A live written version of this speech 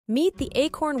Meet the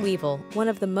acorn weevil, one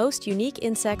of the most unique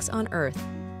insects on Earth.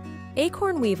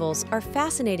 Acorn weevils are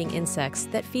fascinating insects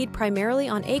that feed primarily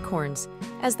on acorns,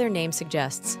 as their name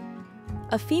suggests.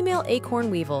 A female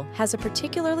acorn weevil has a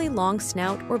particularly long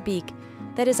snout or beak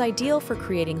that is ideal for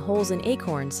creating holes in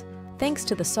acorns, thanks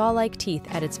to the saw-like teeth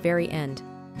at its very end.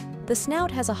 The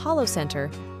snout has a hollow center,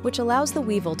 which allows the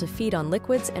weevil to feed on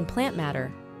liquids and plant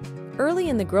matter. Early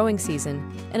in the growing season,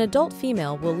 an adult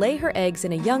female will lay her eggs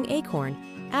in a young acorn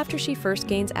after she first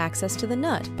gains access to the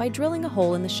nut by drilling a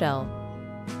hole in the shell.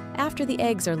 After the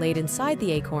eggs are laid inside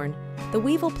the acorn, the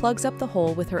weevil plugs up the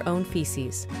hole with her own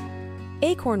feces.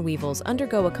 Acorn weevils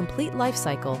undergo a complete life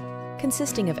cycle,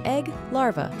 consisting of egg,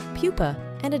 larva, pupa,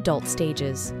 and adult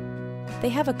stages. They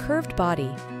have a curved body,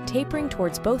 tapering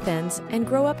towards both ends, and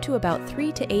grow up to about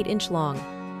 3 to 8 inch long.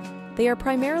 They are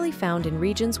primarily found in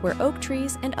regions where oak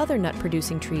trees and other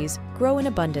nut-producing trees grow in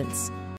abundance.